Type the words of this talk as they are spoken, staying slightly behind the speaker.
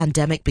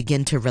pandemic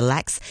begin to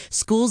relax,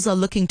 schools are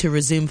looking to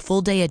resume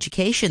full-day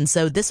education.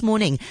 So this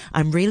morning,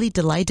 I'm really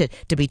delighted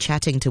to be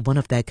chatting to one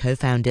of their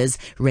co-founders,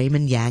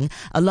 Raymond Yang,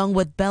 along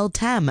with Belle,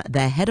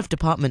 their head of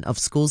Department of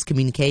Schools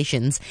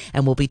Communications,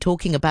 and we'll be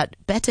talking about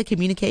better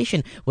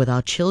communication with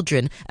our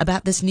children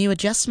about this new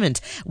adjustment.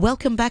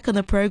 Welcome back on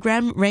the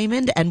program,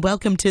 Raymond, and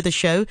welcome to the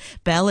show.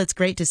 Belle, it's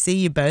great to see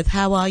you both.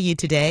 How are you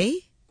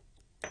today?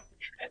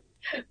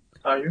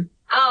 How are you?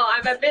 Oh,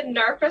 I'm a bit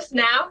nervous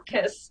now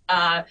because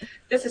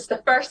this is the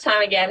first time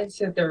I get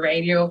into the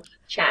radio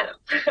channel.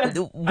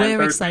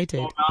 We're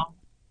excited.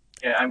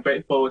 Yeah, I'm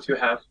grateful to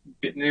have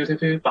been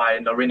interviewed by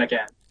Noreen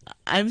again.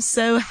 I'm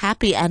so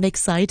happy and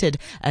excited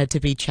to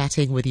be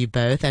chatting with you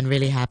both, and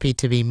really happy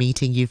to be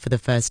meeting you for the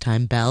first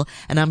time, Belle.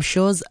 And I'm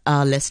sure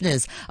our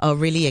listeners are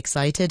really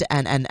excited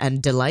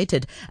and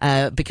delighted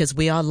because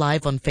we are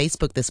live on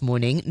Facebook this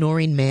morning.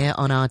 Noreen Mayer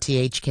on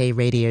RTHK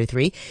Radio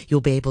 3.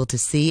 You'll be able to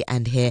see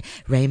and hear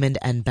Raymond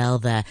and Belle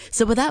there.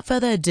 So without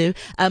further ado,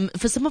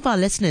 for some of our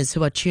listeners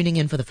who are tuning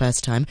in for the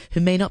first time,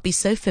 who may not be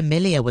so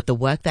familiar with the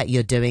work that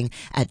you're doing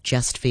at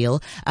Just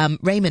Feel,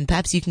 Raymond,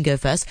 perhaps you can go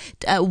first.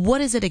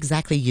 What is it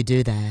exactly you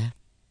do there?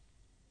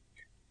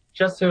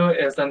 Just Feel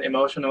is an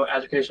emotional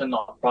education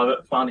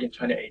nonprofit founded in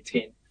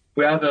 2018.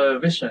 We have a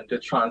vision to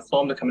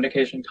transform the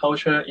communication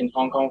culture in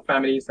Hong Kong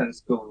families and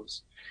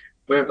schools.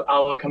 With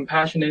our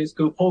Compassionate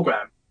School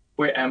program,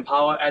 we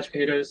empower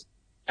educators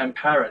and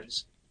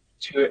parents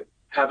to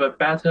have a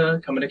better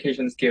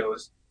communication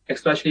skills,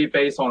 especially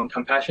based on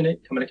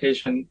compassionate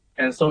communication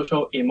and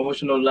social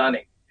emotional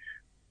learning.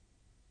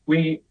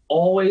 We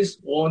always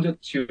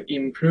wanted to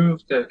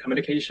improve the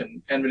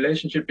communication and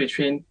relationship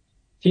between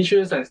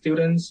teachers and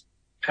students,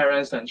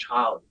 parents and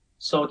child,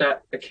 so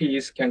that the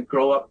kids can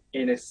grow up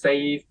in a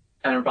safe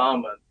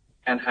environment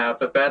and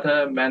have a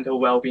better mental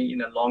well-being in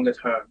the longer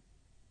term.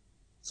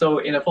 So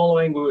in the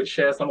following, we will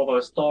share some of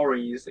our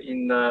stories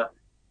in the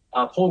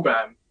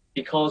program,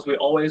 because we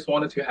always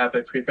wanted to have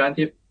a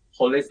preventive,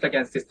 holistic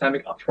and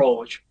systemic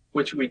approach,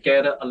 which we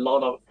gather a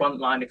lot of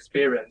frontline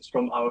experience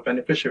from our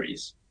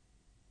beneficiaries.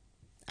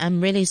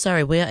 I'm really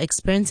sorry. We are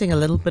experiencing a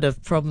little bit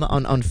of problem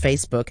on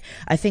Facebook.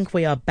 I think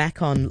we are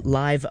back on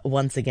live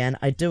once again.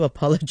 I do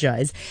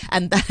apologize.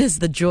 And that is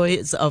the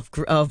joys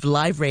of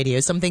live radio.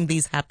 Something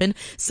these happen.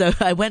 So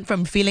I went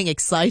from feeling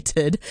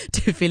excited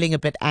to feeling a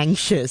bit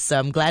anxious. So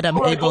I'm glad I'm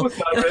able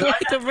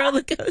like a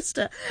roller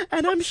coaster.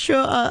 And I'm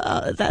sure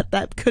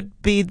that could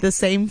be the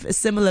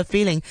similar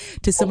feeling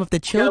to some of the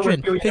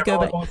children who go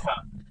back.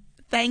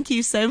 Thank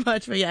you so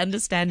much for your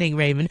understanding,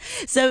 Raymond.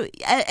 So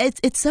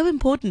it's so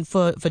important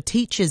for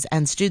teachers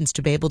and students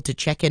to be able to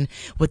check in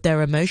with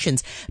their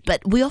emotions.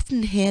 But we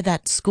often hear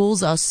that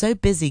schools are so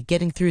busy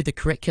getting through the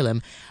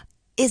curriculum.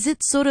 Is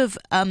it sort of,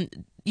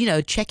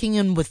 checking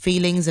in with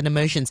feelings and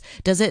emotions?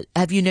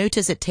 Have you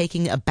noticed it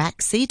taking a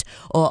back seat,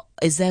 or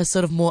is there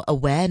sort of more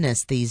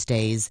awareness these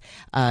days,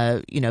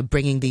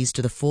 bringing these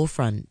to the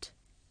forefront?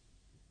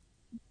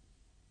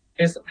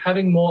 It's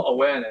having more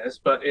awareness,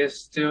 but it's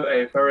still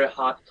a very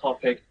hard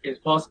topic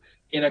because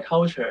in a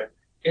culture,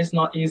 it's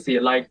not easy.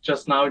 Like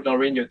just now,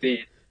 Noreen, you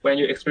did. When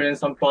you experience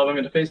some problem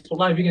in the Facebook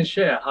Live, you can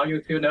share how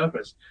you feel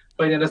nervous.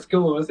 But in the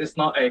schools, it's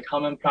not a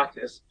common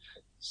practice.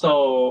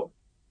 So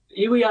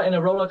if we are in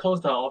a roller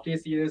coaster of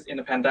these years in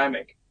the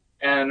pandemic,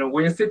 and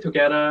we sit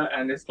together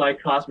and it's like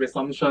class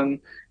resumption,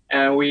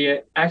 and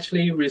we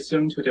actually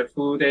resume to the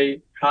full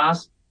day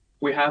class.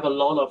 We have a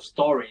lot of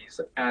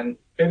stories, and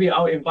maybe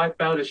I'll invite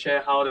Belle to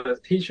share how the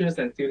teachers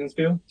and students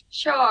feel.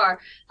 Sure.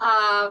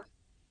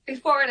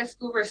 Before the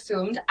school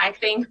resumed, I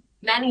think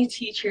many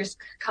teachers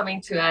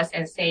coming to us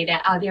and say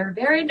that they're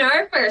very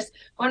nervous.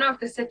 One of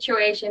the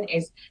situation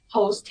is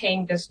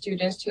hosting the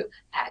students to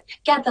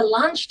get the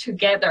lunch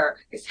together.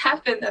 It's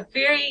happened a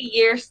very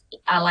years,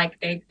 like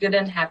they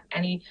didn't have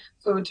any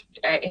food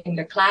in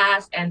the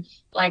class, and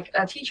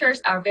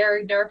teachers are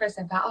very nervous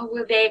about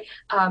will they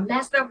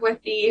mess up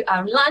with the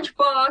lunch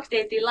box.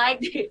 They like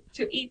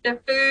to eat the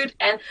food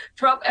and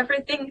drop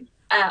everything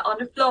on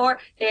the floor.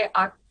 They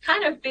are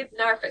kind of a bit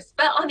nervous.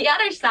 But on the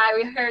other side,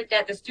 we heard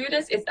that the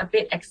students is a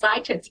bit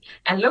excited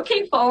and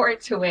looking forward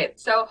to it.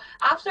 So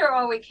after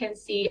all, we can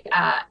see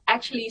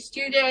actually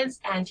students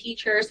and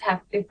teachers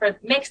have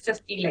different mixed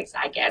feelings,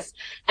 I guess.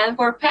 And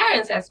for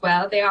parents as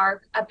well, they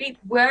are a bit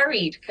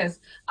worried because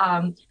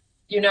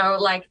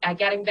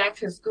getting back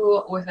to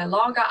school with the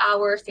longer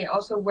hours, they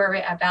also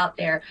worry about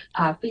their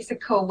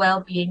physical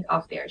well-being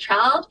of their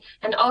child.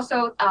 And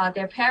also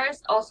their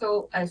parents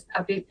also is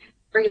a bit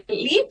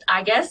relieved,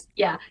 I guess.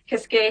 Yeah,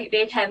 because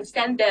they can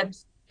send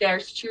their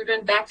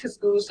children back to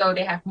school, so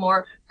they have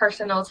more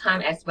personal time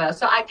as well.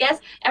 So I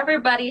guess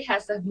everybody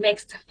has a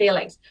mixed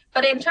feelings.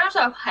 But in terms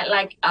of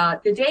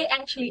did they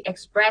actually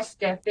express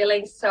their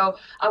feelings? So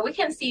we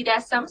can see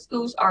that some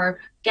schools are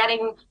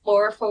getting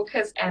more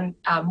focus and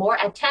more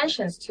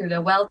attentions to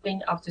the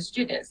well-being of the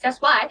students.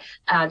 That's why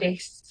they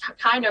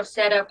kind of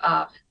set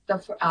up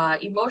the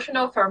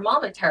emotional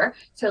thermometer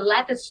to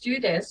let the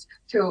students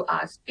to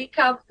speak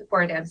up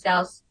for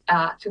themselves,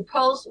 to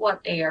post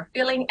what they are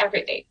feeling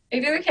every day.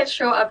 Maybe we can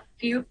show a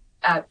few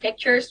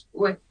pictures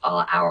with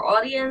our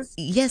audience.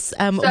 Yes,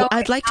 So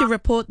I'd like to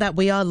report that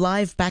we are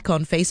live back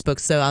on Facebook,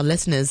 so our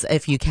listeners,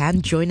 if you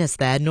can, join us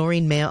there.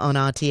 Noreen Mayer on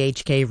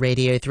RTHK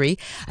Radio 3.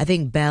 I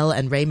think Belle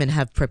and Raymond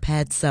have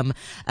prepared some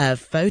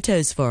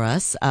photos for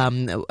us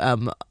on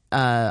the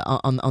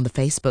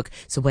Facebook,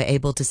 so we're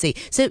able to see.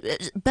 So,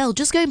 Belle,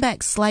 just going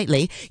back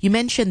slightly, you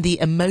mentioned the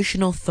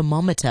emotional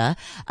thermometer.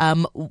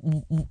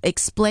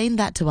 Explain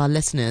that to our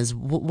listeners.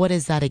 What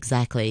is that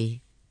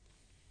exactly?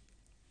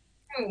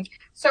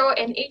 So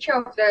in each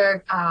of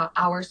the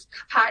our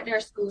partner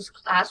schools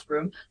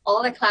classroom,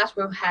 all the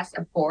classroom has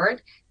a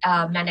board,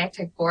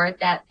 magnetic board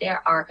that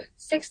there are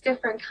 6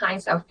 different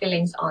kinds of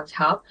feelings on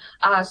top.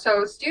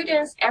 So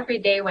students every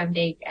day when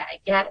they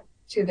get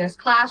to this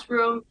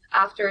classroom,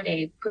 after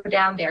they put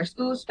down their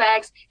school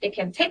specs, they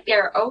can take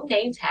their own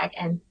name tag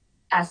and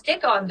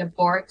stick on the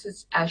board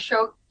to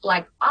show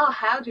like, oh,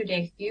 how do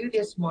they feel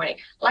this morning?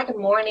 Like a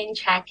morning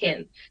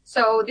check-in.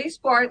 So this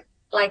board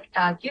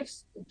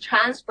gives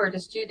chance for the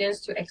students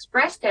to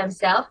express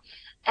themselves,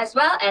 as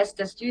well as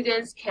the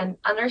students can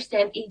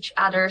understand each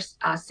other's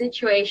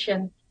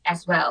situation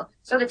as well.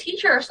 So the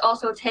teachers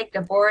also take the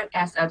board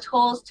as a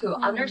tools to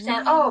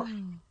understand, how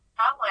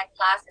my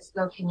class is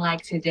looking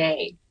like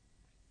today.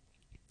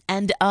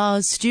 And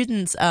are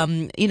students,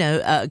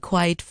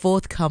 quite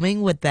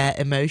forthcoming with their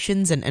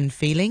emotions and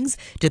feelings?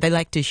 Do they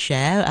like to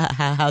share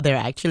how they're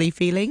actually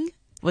feeling?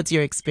 What's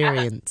your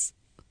experience?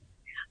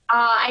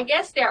 I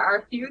guess there are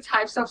a few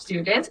types of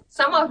students.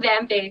 Some of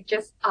them, they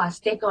just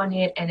stick on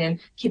it and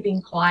then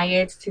keeping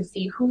quiet to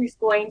see who is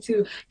going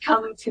to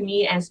come to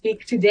me and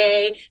speak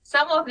today.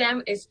 Some of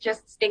them is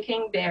just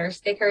sticking their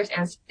stickers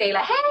and say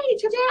like, hey,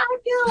 today I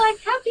feel like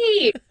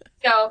happy.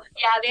 So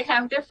yeah, they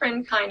have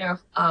different kind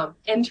of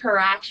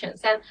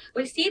interactions. And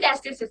we see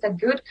that this is a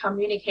good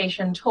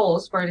communication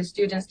tools for the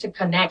students to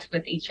connect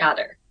with each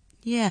other.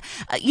 Yeah.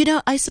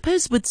 I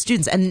suppose with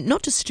students, and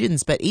not just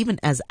students, but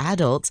even as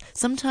adults,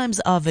 sometimes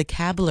our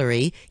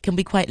vocabulary can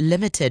be quite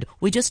limited.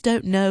 We just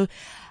don't know.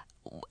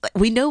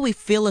 We know we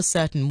feel a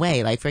certain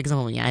way. Like, for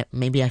example,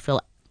 maybe I feel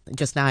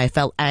just now I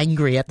felt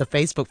angry at the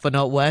Facebook for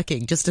not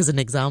working, just as an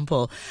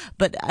example.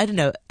 But I don't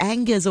know,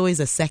 anger is always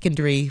a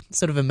secondary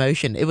sort of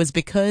emotion. It was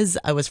because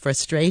I was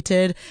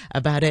frustrated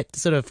about it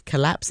sort of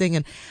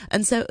collapsing.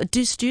 And so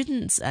do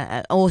students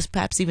or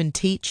perhaps even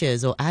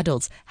teachers or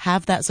adults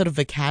have that sort of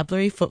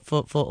vocabulary for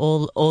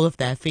all of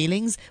their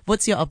feelings?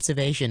 What's your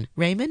observation?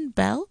 Raymond,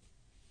 Belle?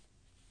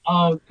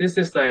 This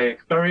is a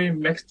very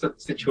mixed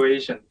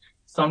situation.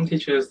 Some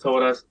teachers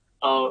told us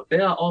they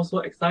are also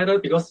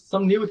excited because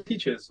some new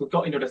teachers who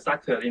got into the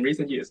sector in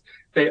recent years,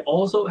 they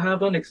also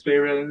haven't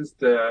experienced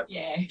the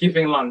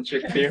giving lunch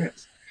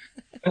experience.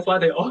 That's why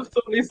they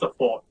also need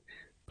support.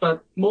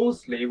 But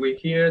mostly we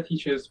hear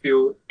teachers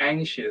feel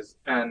anxious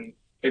and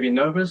maybe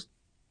nervous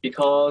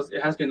because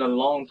it has been a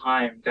long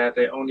time that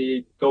they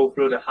only go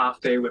through the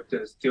half day with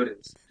the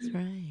students. That's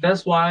right.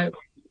 That's why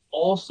we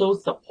also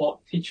support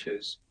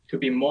teachers to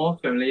be more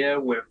familiar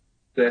with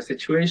the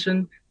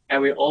situation.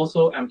 And we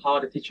also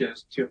empower the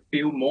teachers to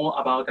feel more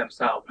about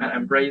themselves and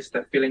embrace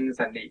their feelings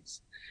and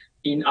needs.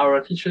 In our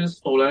Teachers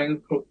for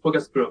Learning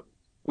focus group,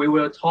 we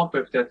will talk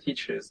with the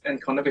teachers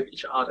and connect with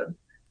each other.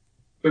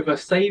 With a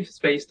safe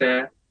space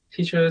there,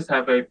 teachers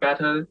have a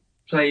better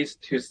place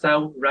to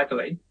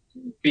self-regulate.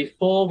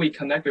 Before we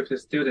connect with the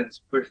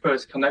students, we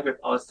first connect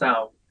with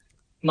ourselves,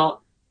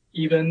 not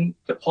even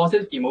the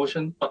positive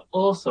emotion, but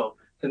also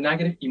the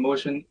negative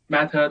emotion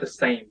matter the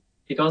same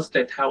because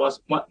they tell us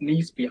what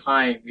needs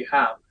behind we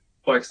have.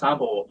 For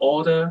example,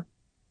 order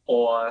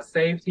or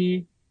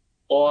safety,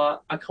 or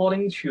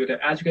according to the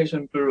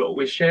Education Bureau,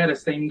 we share the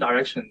same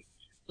direction.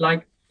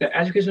 Like the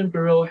Education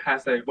Bureau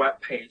has a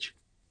web page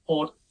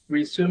called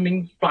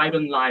Resuming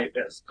Vibrant Life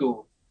at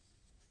School.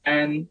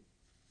 And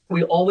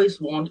we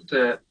always want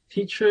the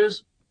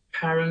teachers,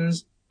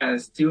 parents, and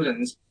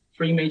students,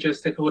 3 major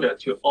stakeholders,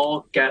 to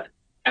all get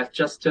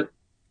adjusted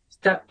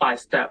step by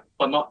step,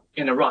 but not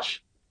in a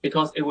rush,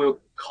 because it will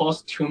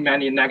cause too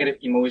many negative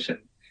emotions.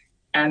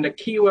 And the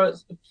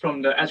keywords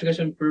from the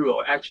Education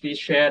Bureau actually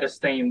share the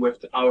same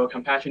with our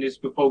Compassionate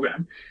School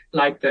program.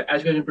 Like the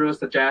Education Bureau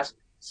suggests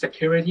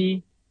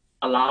security,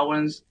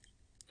 allowance,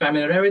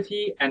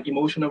 familiarity, and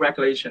emotional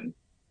regulation,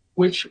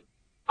 which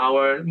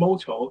our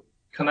motto,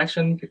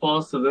 connection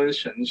before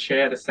solution,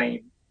 share the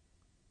same.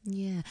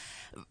 Yeah.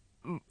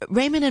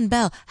 Raymond and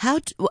Belle, how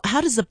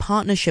does the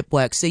partnership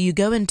work? So you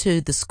go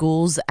into the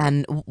schools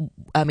and,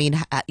 I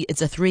mean,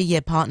 it's a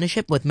 3-year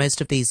partnership with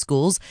most of these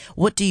schools.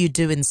 What do you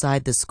do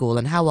inside the school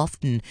and how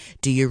often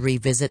do you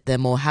revisit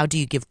them, or how do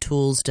you give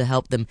tools to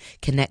help them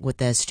connect with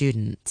their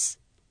students?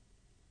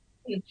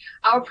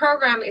 Our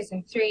program is a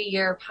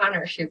 3-year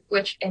partnership,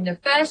 which in the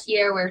first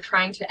year, we're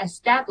trying to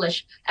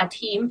establish a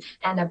team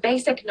and a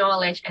basic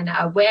knowledge and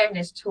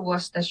awareness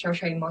towards the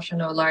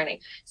social-emotional learning.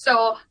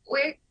 So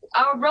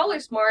our role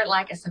is more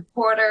like a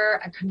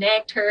supporter, a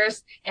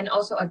connectors, and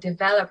also a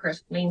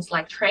developers, means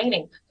like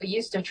training. We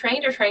use the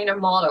train-the-trainer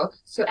model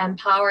to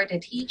empower the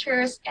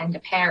teachers and the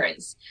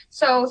parents.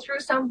 So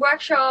through some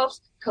workshops,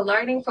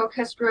 co-learning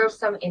focus groups,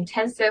 some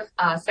intensive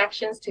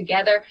sections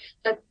together,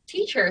 the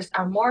teachers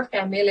are more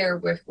familiar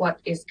with what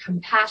is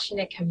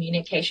compassionate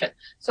communication.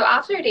 So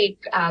after they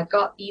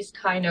got these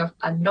kind of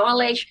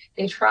knowledge,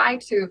 they try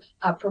to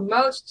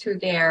promote to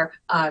their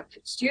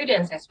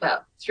students as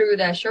well through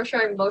the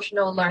social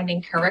emotional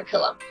learning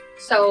curriculum.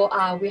 So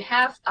we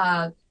have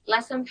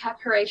lesson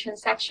preparation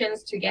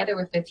sections together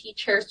with the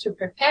teachers to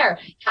prepare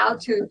how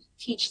to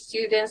teach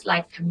students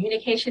like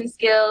communication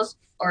skills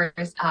or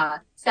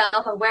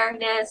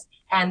self-awareness.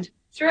 And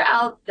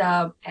throughout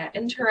the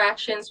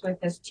interactions with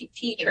the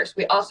teachers,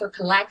 we also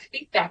collect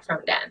feedback from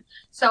them.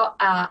 So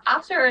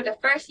after the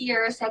first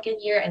year,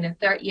 second year, and the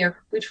third year,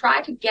 we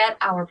try to get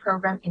our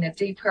program in a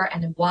deeper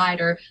and a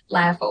wider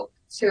level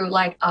to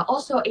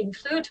also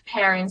include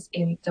parents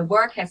in the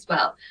work as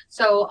well.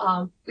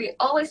 So we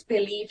always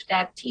believe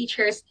that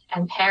teachers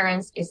and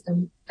parents is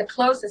the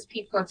closest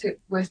people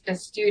with the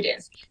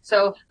students.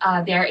 So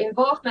their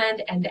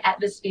involvement and the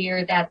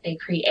atmosphere that they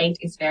create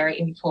is very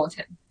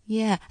important.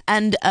 Yeah,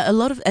 and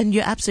and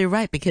you're absolutely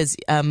right, because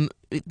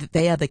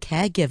they are the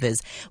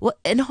caregivers. Well,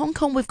 in Hong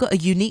Kong, we've got a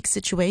unique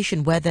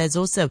situation where there's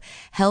also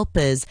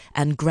helpers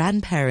and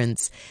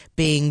grandparents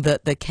being the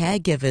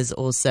caregivers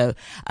also.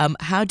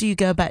 How do you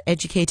go about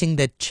educating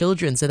the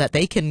children so that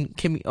they can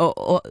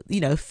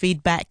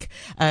feedback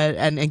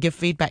and give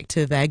feedback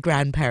to their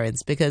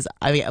grandparents? Because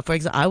I mean, for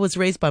example, I was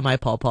raised by my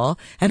papa,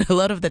 and a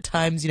lot of the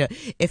times,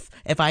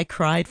 if I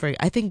cried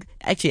I think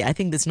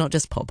it's not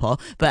just papa,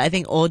 but I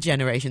think all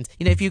generations,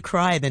 if you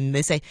cry, then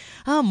they say,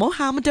 "Oh,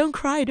 Mohammed, don't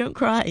cry,"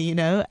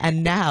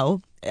 and now,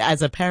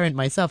 as a parent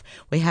myself,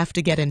 we have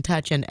to get in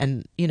touch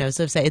and sort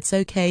of say it's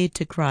okay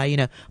to cry.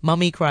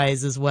 Mummy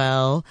cries as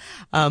well,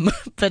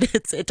 but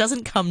it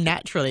doesn't come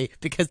naturally,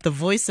 because the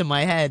voice in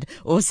my head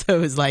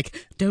also is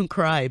like, don't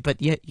cry,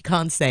 but you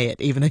can't say it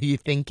even though you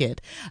think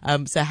it.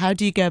 So how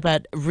do you go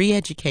about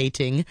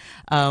re-educating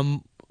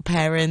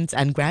parents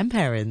and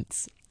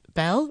grandparents?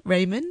 Belle,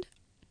 Raymond?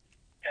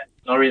 Yeah,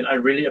 Noreen, I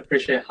really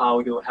appreciate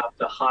how you have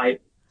the high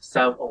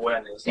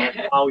self-awareness of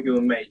how you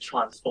may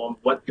transform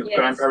what your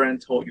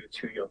grandparents told you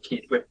to your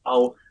kid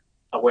without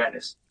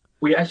awareness.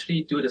 We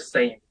actually do the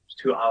same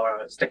to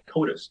our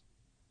stakeholders.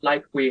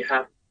 Like, we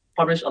have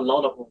published a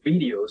lot of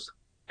videos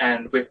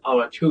and with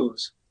our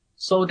tools,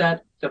 so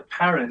that the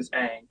parents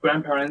and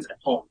grandparents at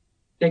home,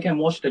 they can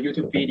watch the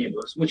YouTube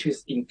videos, which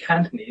is in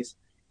Cantonese,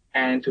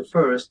 and to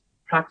first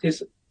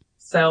practice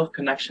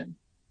self-connection,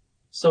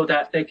 so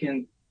that they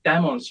can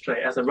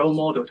demonstrate as a role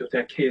model to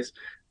their kids,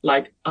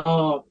 like,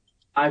 oh,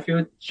 I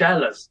feel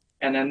jealous.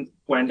 And then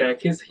when their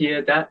kids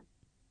hear that,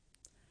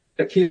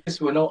 the kids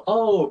will know,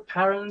 oh,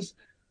 parents,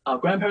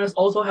 grandparents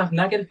also have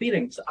negative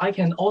feelings. I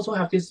can also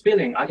have this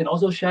feeling. I can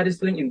also share this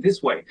feeling in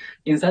this way,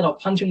 instead of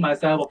punching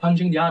myself or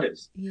punching the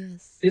others.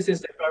 Yes. This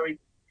is a very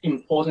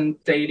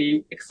important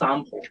daily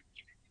example.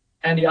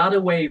 And the other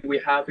way we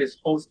have is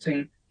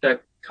hosting the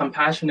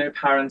Compassionate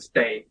Parents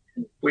Day.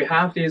 We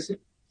have this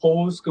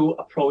whole school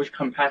approach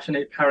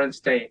Compassionate Parents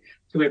Day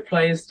to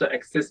replace the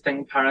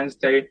existing Parents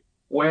Day,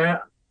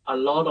 where a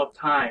lot of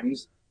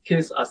times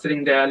kids are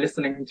sitting there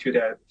listening to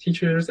their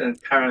teachers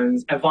and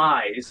parents'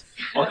 advice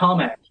or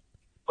comment.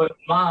 But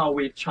now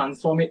we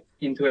transform it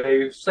into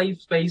a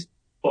safe space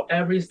for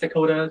every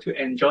stakeholder to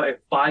enjoy a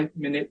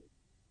 5-minute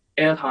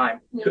airtime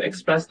to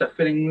express their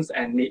feelings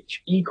and needs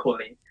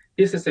equally.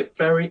 This is a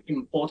very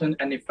important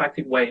and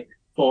effective way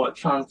for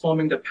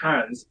transforming the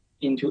parents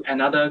into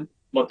another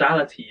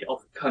modality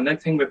of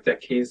connecting with their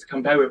kids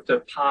compared with the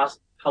past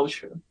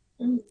culture.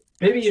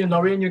 Maybe,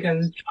 Noreen, you can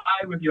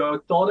try with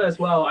your daughter as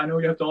well. I know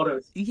you have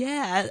daughters.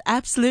 Yeah,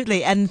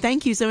 absolutely. And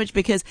thank you so much,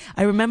 because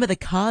I remember the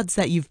cards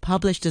that you've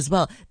published as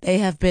well. They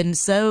have been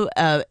so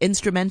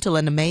instrumental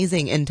and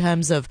amazing in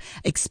terms of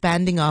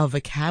expanding our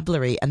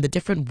vocabulary and the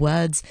different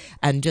words,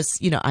 and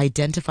just,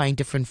 identifying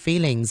different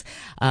feelings.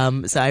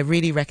 So I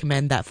really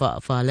recommend that for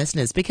our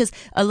listeners, because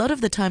a lot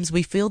of the times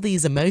we feel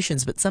these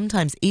emotions, but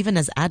sometimes even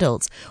as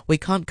adults, we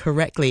can't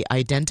correctly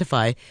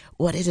identify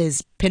what it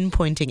is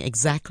pinpointing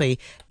exactly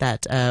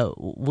that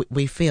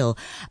we feel.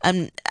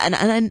 And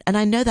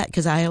I know that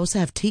because I also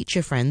have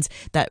teacher friends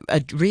that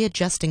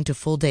readjusting to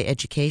full day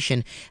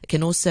education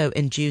can also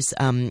induce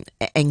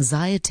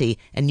anxiety.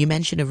 And you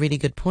mentioned a really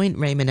good point,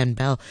 Raymond and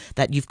Belle,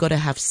 that you've got to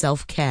have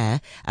self-care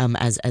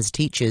as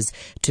teachers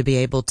to be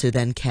able to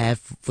then care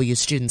for your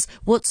students.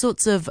 What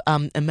sorts of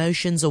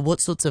emotions or what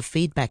sorts of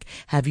feedback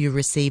have you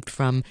received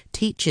from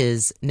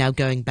teachers now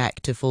going back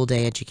to full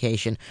day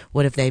education?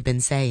 What have they been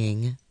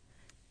saying?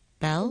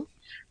 Belle?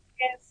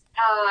 Yes,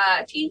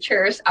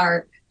 teachers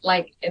are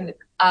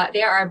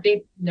they are a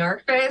bit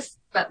nervous,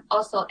 but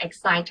also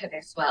excited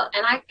as well.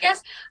 And I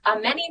guess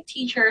many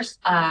teachers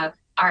are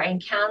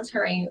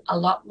encountering a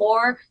lot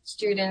more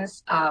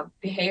students'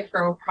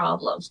 behavioral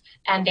problems,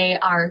 and they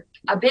are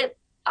a bit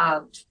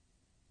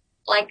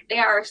they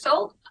are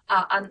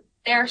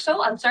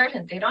so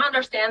uncertain. They don't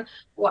understand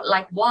what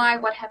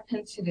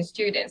happened to the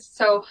students.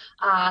 So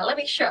let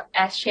me share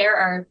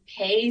a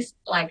case.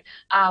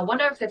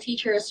 One of the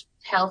teachers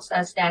tells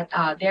us that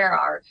there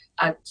are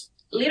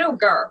little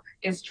girl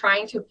is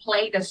trying to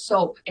play the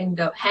soap in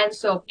the hand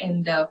soap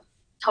in the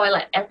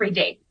toilet every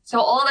day. So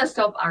all the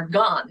soap are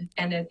gone,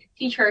 and the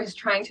teacher is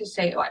trying to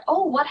say, like,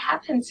 oh, what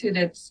happened to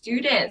the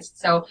students?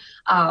 So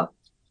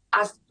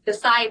as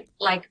beside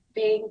like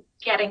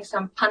getting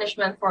some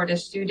punishment for the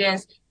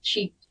students,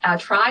 she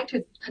tried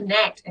to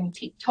connect and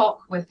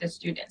talk with the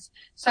students.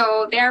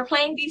 So they're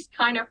playing these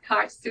kind of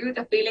cards through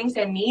the feelings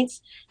and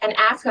needs and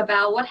ask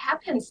about what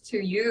happens to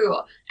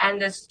you.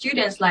 And the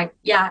students like,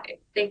 yeah,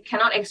 they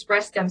cannot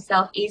express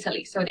themselves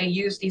easily. So they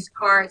use these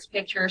cards,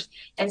 pictures,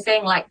 and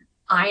saying like,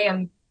 I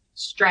am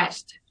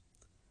stressed.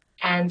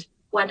 And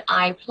when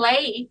I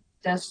play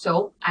the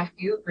soap, I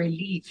feel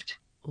relieved.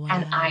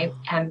 Wow.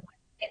 And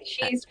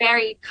she's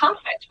very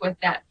confident with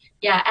that.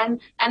 Yeah, and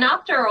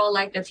after all,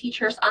 like the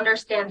teachers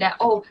understand that,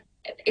 oh,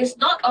 it's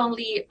not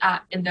only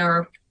in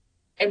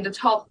the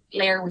top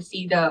layer we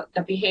see the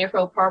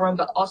behavioral problem,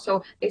 but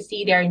also they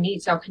see their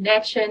needs of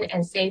connection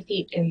and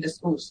safety in the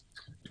schools.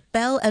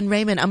 Belle and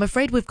Raymond, I'm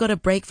afraid we've got a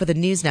break for the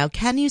news now.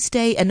 Can you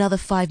stay another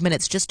 5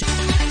 minutes just to...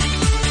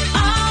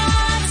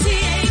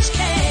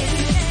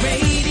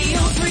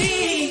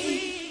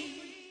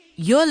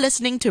 You're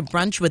listening to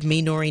Brunch with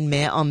me, Noreen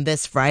Mayer, on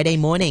this Friday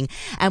morning.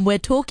 And we're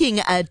talking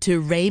to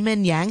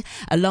Raymond Yang,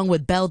 along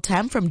with Belle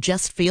Tam from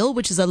Just Feel,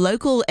 which is a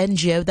local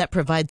NGO that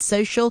provides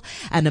social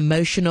and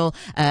emotional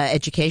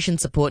education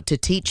support to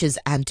teachers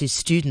and to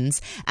students.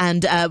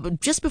 And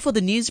just before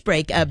the news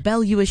break,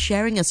 Belle, you were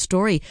sharing a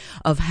story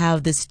of how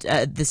this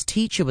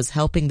teacher was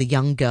helping the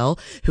young girl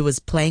who was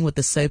playing with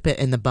the soap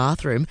in the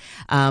bathroom.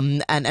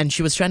 And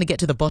she was trying to get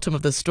to the bottom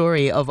of the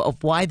story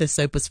of why the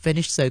soap was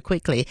finished so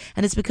quickly.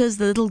 And it's because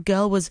the little girl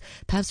was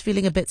perhaps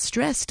feeling a bit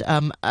stressed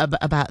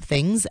about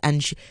things,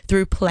 and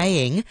through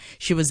playing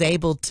she was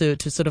able to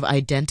sort of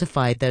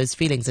identify those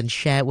feelings and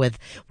share with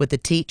the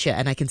teacher.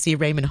 And I can see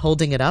Raymond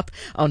holding it up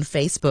on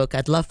Facebook.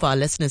 I'd love for our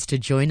listeners to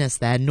join us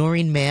there.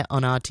 Noreen Mayer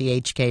on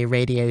RTHK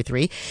Radio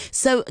 3.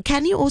 So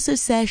can you also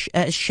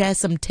share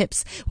some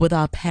tips with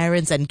our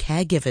parents and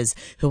caregivers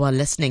who are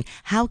listening?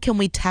 How can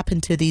we tap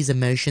into these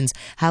emotions?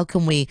 How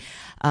can we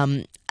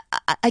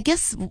I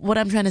guess what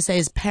I'm trying to say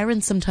is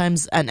parents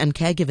sometimes and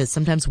caregivers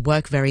sometimes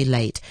work very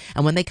late.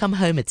 And when they come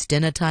home, it's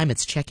dinner time,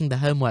 it's checking the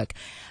homework.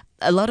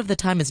 A lot of the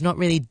time is not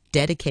really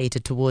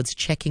dedicated towards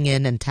checking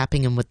in and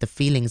tapping in with the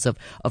feelings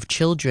of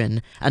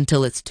children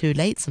until it's too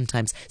late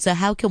sometimes. So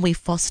how can we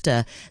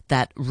foster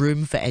that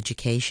room for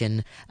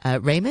education?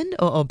 Raymond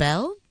or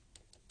Belle?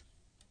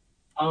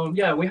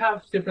 Yeah, we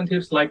have different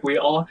tips. Like we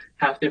all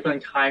have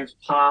different kinds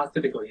of paths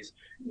degrees.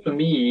 For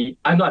me,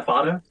 I'm not a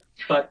father,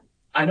 but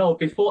I know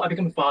before I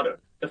become a father,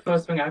 the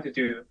first thing I have to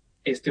do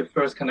is to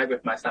first connect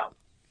with myself.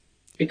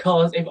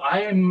 Because if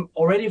I am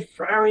already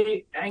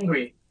very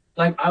angry,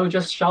 like I will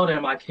just shout at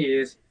my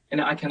kids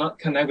and I cannot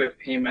connect with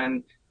him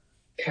and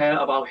care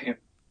about him.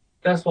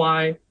 That's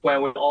why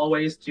when we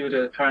always do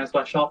the parents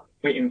workshop,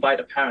 we invite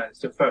the parents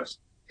to first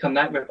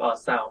connect with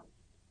ourselves.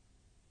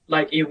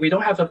 Like if we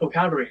don't have the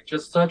vocabulary,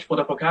 just search for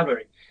the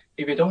vocabulary.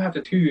 If we don't have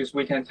the tools,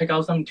 we can take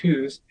out some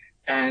tools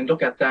and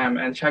look at them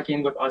and check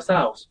in with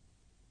ourselves.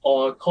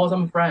 Or call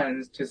some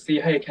friends to see,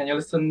 hey, can you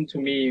listen to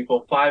me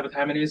for 5 or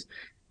 10 minutes?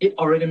 It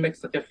already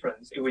makes a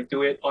difference if we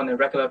do it on a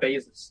regular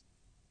basis.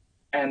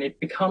 And it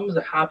becomes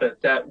a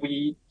habit that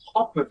we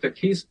talk with the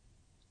kids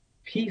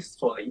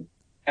peacefully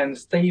and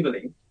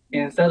stably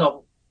instead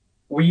of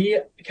we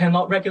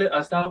cannot regulate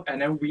ourselves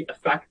and then we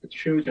affect the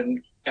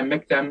children and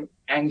make them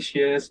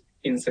anxious,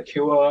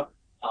 insecure,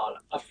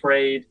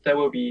 afraid. That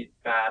will be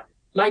bad.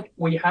 Like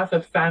we have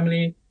a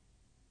family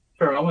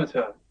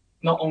thermometer,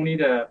 not only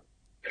the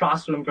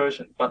classroom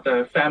version, but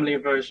the family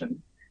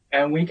version.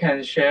 And we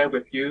can share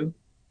with you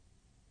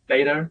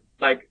later.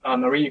 Like,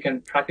 Marie, you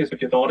can practice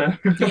with your daughter.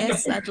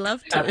 Yes, I'd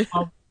love to.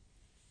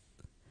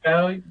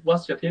 Belle,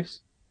 what's your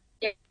tips?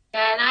 Yeah,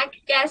 and I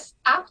guess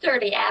after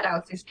the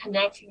adults is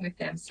connecting with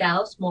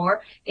themselves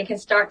more, they can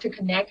start to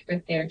connect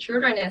with their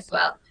children as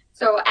well.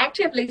 So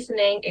active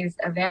listening is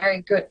a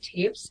very good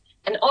tips.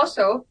 And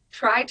also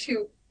try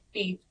to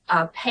be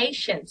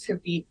patient, to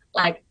be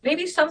like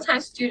maybe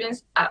sometimes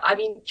students,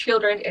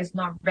 children is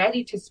not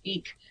ready to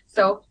speak.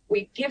 So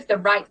we give the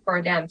right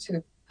for them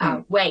to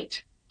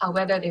wait,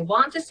 whether they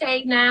want to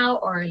say now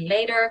or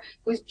later.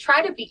 We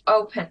try to be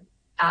open,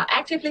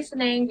 active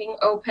listening, being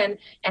open,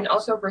 and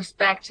also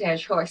respect their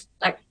choice,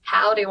 like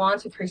how they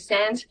want to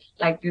present,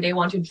 like do they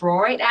want to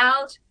draw it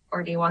out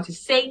or they want to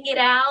sing it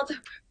out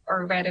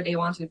or whether they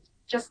want to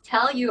just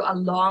tell you a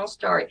long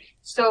story.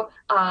 So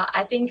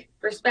I think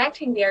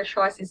respecting their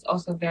choice is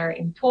also very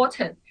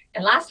important.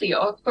 And lastly,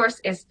 of course,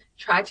 is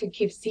try to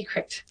keep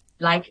secret.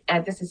 Like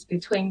this is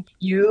between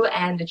you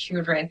and the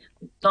children,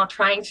 not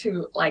trying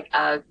to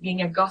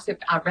being a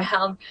gossip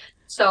around.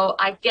 So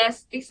I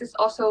guess this is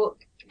also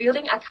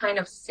building a kind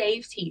of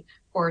safety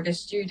for the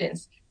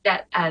students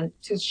that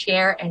to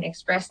share and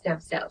express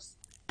themselves.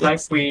 Like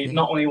we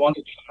not only want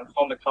to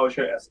transform the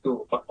culture at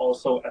school, but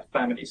also at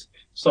families.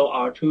 So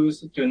our tools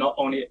do not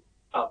only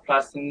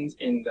present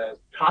in the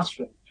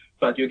classroom,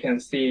 but you can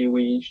see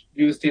we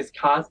use these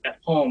cards at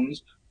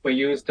homes We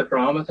use the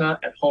barometer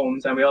at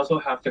homes, and we also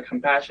have the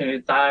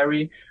compassionate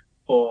diary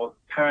for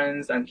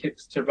parents and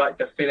kids to write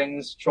their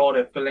feelings, draw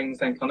their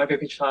feelings, and connect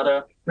with each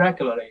other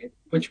regularly,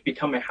 which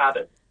become a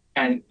habit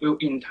and will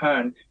in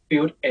turn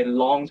build a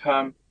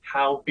long-term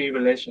healthy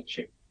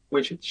relationship,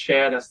 which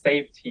share the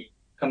safety,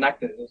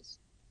 connectedness,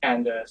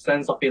 and a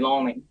sense of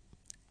belonging.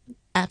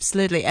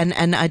 Absolutely.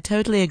 And I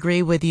totally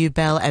agree with you,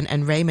 Belle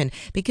and Raymond,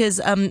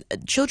 because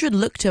children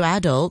look to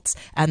adults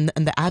and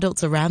the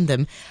adults around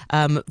them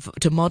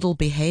to model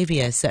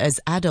behavior. So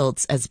as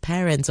adults, as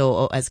parents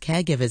or as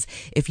caregivers,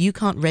 if you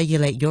can't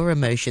regulate your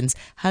emotions,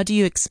 how do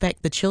you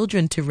expect the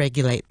children to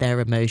regulate their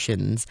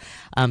emotions?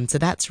 So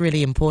that's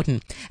really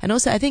important. And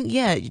also, I think,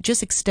 yeah,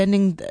 just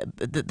extending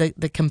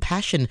the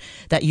compassion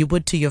that you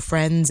would to your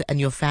friends and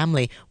your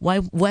family. Why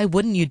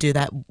wouldn't you do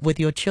that with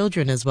your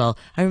children as well?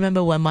 I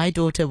remember when my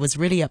daughter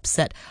was really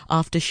upset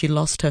after she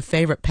lost her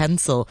favorite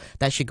pencil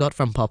that she got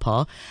from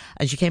Papa,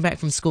 and she came back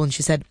from school and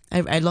she said,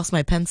 I lost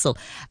my pencil.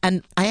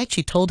 And I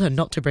actually told her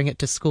not to bring it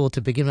to school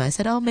to begin with. I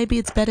said, oh, maybe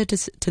it's better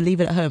to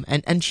leave it at home.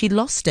 And she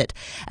lost it.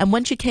 And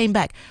when she came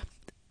back,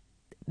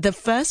 the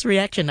first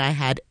reaction I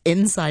had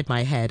inside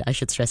my head, I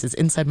should stress, is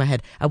inside my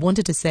head, I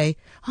wanted to say,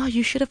 oh,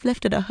 you should have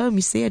left it at home.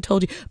 You see, I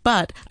told you.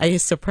 But I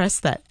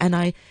suppressed that. And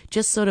I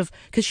just sort of,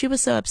 because she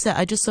was so upset,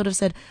 I just sort of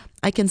said,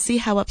 I can see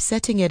how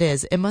upsetting it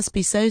is. It must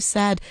be so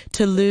sad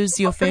to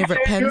lose your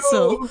favorite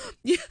pencil.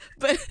 Yeah,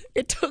 but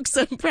it took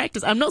some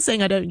practice. I'm not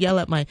saying I don't yell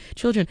at my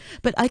children,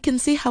 but I can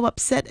see how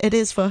upset it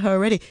is for her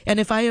already.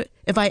 And if I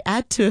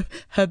add to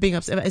her being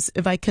upset,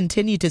 if I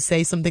continue to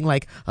say something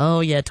like, oh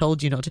yeah,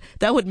 told you not to,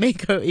 that would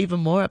make her even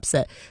more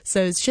upset.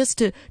 So it's just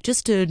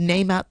to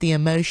name out the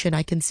emotion.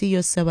 I can see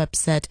you're so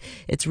upset.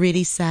 It's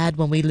really sad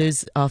when we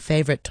lose our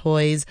favorite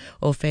toys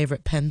or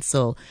favorite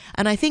pencil.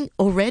 And I think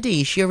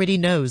she already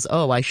knows,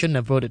 oh, I shouldn't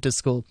have brought it to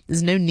school.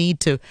 There's no need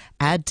to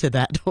add to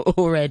that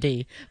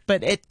already.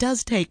 But it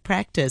does take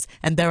practice.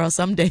 And there are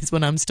some days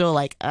when I'm still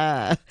like,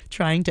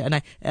 trying to, and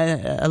I,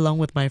 along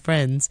with my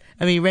friends.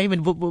 I mean,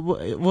 Raymond,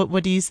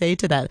 what do you say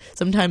to that?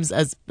 Sometimes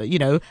as,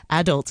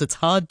 adults, it's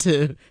hard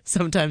to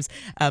sometimes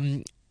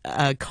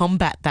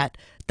combat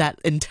that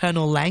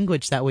internal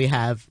language that we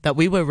have, that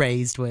we were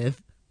raised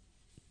with.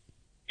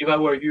 If I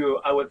were you,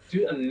 I would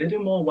do a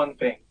little more. One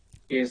thing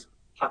is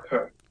hug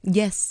her.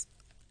 Yes,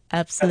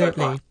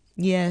 absolutely.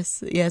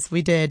 Yes,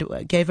 we did.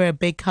 Gave her a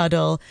big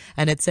cuddle,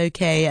 and it's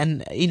okay.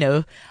 And,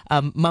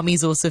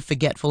 mummy's also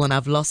forgetful, and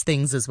I've lost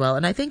things as well.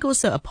 And I think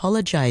also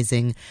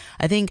apologizing.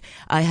 I think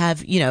I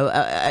have,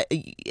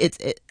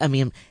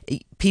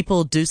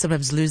 people do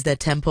sometimes lose their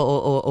temper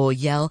or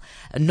yell,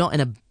 not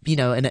in a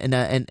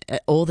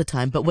all the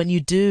time. But when you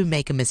do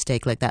make a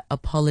mistake like that,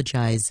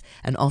 apologize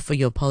and offer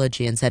your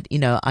apology and said,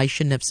 I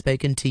shouldn't have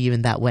spoken to you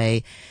in that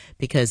way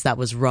because that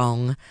was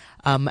wrong.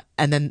 And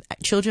then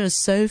children are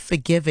so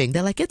forgiving.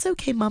 They're like, it's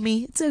okay,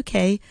 mummy, it's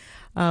okay.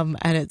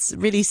 And it's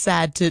really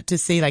sad to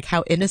see like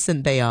how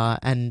innocent they are.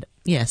 And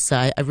yes,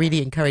 I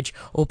really encourage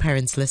all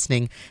parents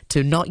listening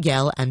to not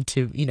yell and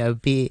to,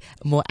 be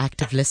more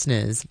active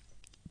listeners.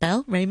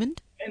 Belle,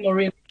 Raymond? And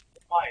Noreen,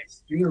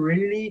 you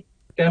really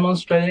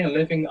demonstrating and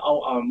living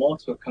out our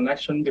motto,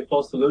 connection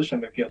before solution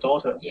with your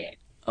daughter. Yeah.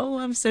 Oh,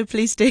 I'm so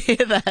pleased to hear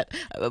that.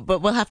 But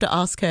we'll have to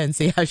ask her and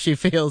see how she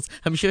feels.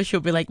 I'm sure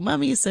she'll be like,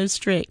 Mummy is so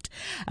strict.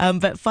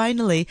 But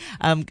finally,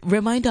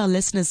 remind our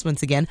listeners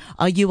once again,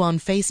 are you on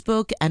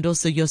Facebook and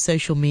also your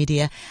social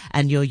media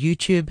and your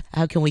YouTube?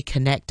 How can we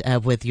connect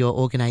with your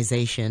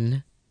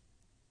organization?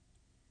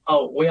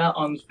 Oh, we are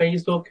on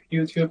Facebook,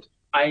 YouTube,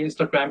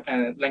 Instagram,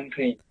 and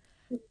LinkedIn.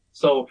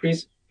 So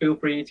please feel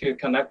free to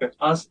connect with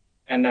us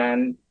and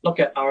then look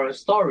at our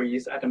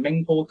stories at the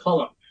main poll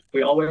column.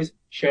 We always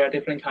share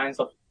different kinds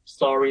of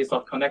stories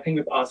of connecting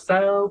with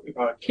ourselves, with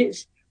our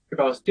kids, with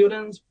our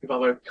students, with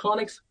our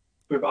colleagues,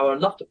 with our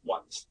loved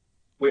ones.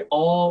 We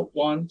all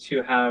want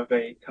to have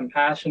a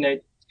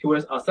compassionate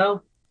towards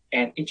ourselves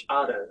and each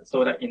other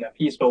so that in a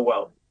peaceful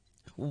world.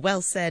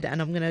 Well said.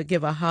 And I'm going to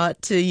give a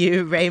heart to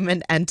you,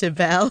 Raymond, and to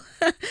Belle.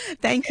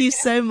 Thank you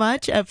so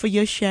much for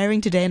your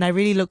sharing today. And I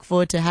really look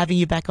forward to having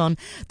you back on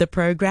the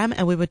program.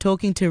 And we were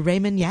talking to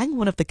Raymond Yang,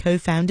 one of the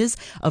co-founders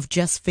of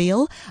Just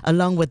Feel,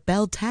 along with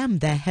Belle Tam,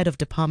 their head of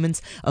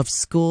departments of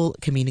school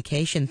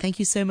communication. Thank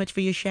you so much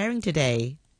for your sharing today.